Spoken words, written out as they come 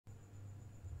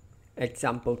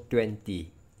Example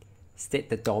 20.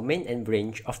 State the domain and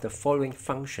range of the following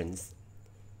functions.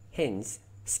 Hence,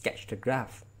 sketch the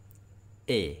graph.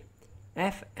 A.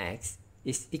 Fx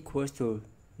is equal to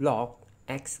log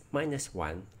x minus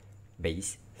 1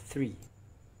 base 3.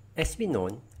 As we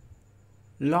know,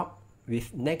 log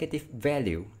with negative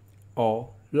value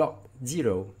or log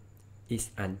 0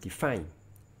 is undefined.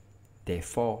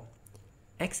 Therefore,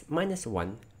 x minus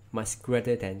 1 must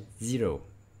greater than 0.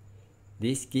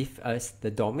 This gives us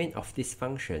the domain of this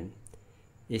function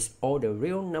is all the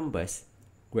real numbers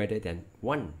greater than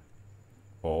 1,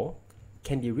 or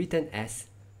can be written as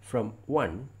from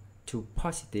 1 to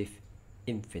positive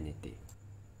infinity.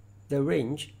 The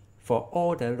range for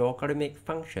all the logarithmic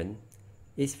function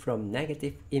is from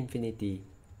negative infinity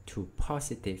to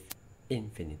positive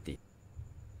infinity.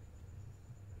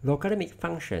 Logarithmic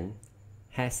function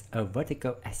has a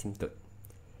vertical asymptote.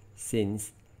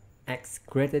 Since x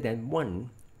greater than 1,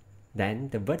 then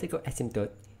the vertical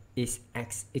asymptote is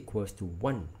x equals to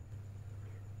 1.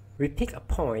 We pick a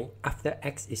point after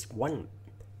x is 1,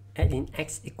 and in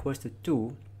x equals to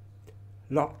 2,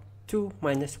 log 2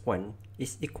 minus 1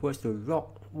 is equals to log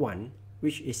 1,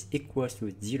 which is equals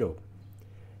to 0.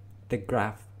 The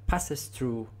graph passes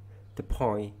through the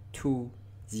point 2,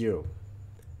 0.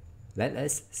 Let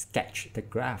us sketch the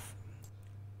graph.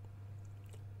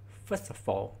 First of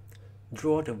all,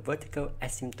 draw the vertical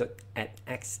asymptote at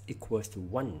x equals to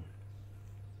 1.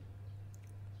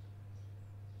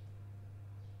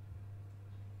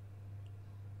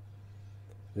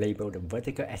 Label the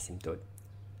vertical asymptote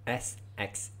as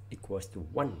x equals to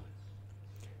 1.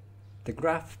 The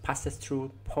graph passes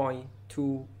through point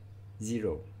 2,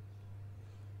 0.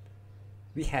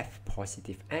 We have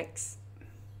positive x.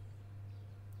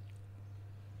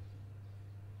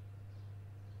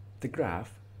 The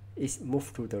graph is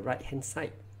moved to the right hand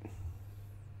side.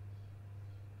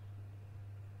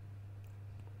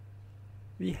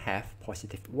 We have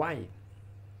positive y.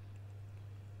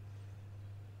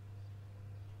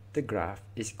 The graph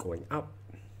is going up.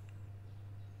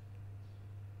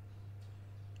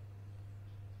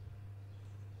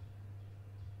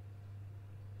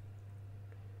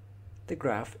 The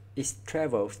graph is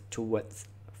travels towards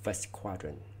first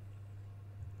quadrant.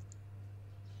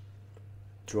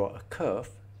 Draw a curve,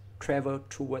 travel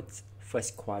towards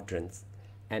first quadrant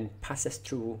and passes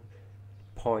through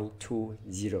point 2,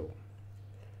 0.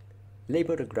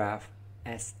 Label the graph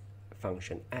as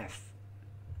function f.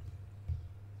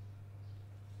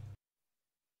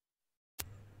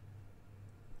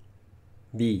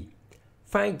 B.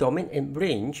 Find domain and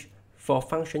range for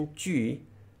function g,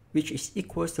 which is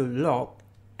equal to log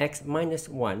x minus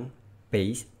 1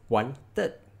 base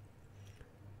 1/3.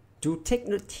 Do take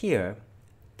note here,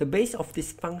 the base of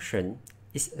this function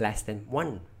is less than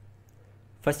 1.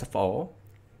 First of all,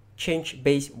 change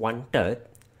base 1/3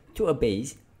 to a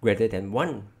base greater than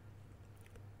 1.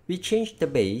 We change the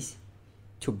base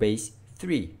to base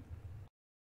 3.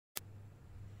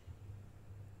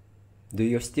 Do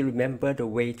you still remember the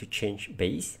way to change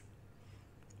base?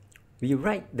 We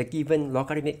write the given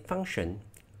logarithmic function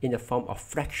in the form of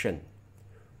fraction,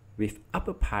 with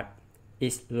upper part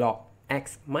is log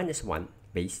x minus 1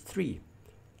 base 3,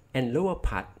 and lower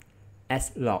part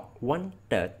as log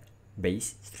 1/3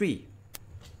 base 3.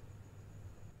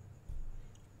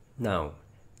 Now,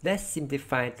 let's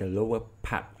simplify the lower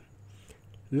part.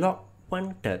 Log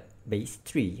 1/3 base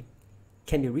 3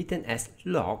 can be written as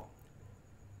log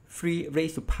 3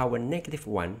 raised to power negative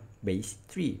 1 base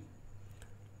 3.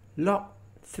 Log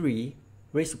 3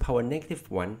 raised to power negative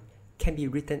 1 can be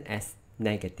written as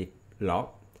negative log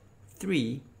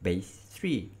 3 base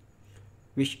 3,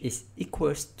 which is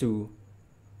equals to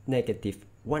negative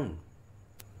 1.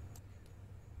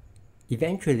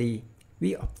 Eventually,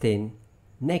 we obtain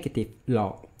negative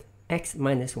log x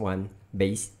minus 1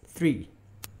 base 3.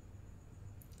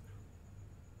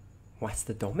 What's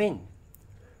the domain?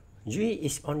 G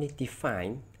is only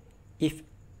defined if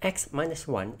x minus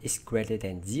 1 is greater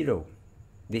than 0.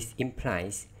 This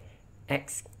implies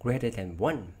x greater than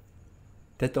 1.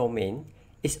 The domain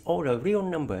is all the real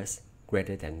numbers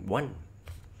greater than 1.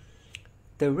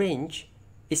 The range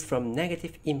is from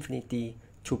negative infinity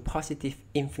to positive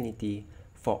infinity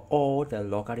for all the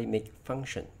logarithmic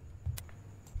function.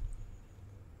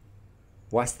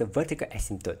 What's the vertical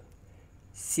asymptote?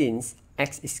 Since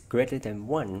x is greater than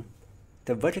 1,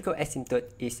 the vertical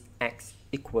asymptote is x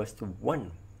equals to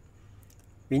 1.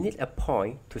 We need a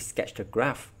point to sketch the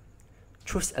graph.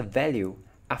 Choose a value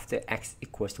after x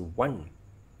equals to 1.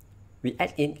 We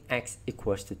add in x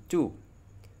equals to 2.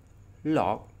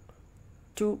 Log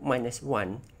 2 minus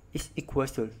 1 is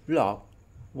equals to log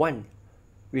 1,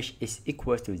 which is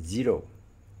equal to 0.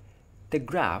 The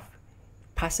graph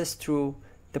passes through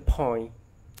the point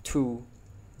 2,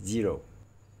 0.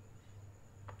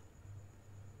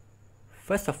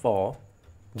 First of all,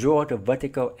 draw the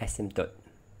vertical asymptote.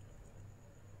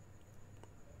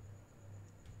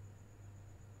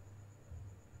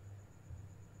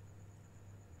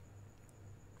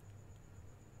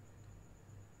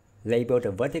 Label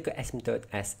the vertical asymptote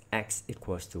as x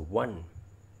equals to 1.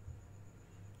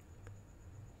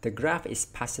 The graph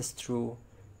passes through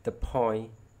the point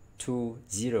 2,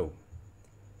 0.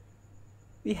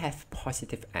 We have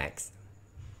positive x,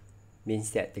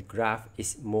 means that the graph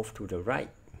is moved to the right.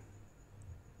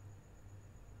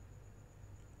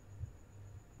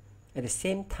 At the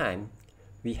same time,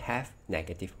 we have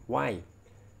negative y.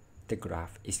 The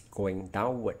graph is going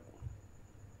downward.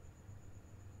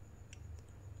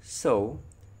 So,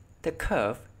 the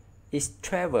curve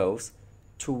travels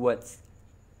towards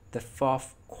the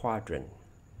 4th quadrant.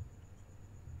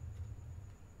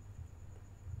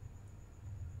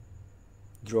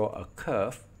 Draw a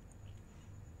curve,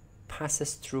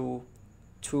 passes through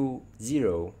 2,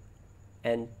 0,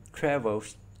 and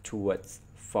travels towards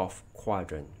 4th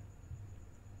quadrant.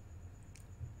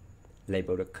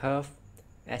 Label the curve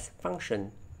as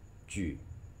function G.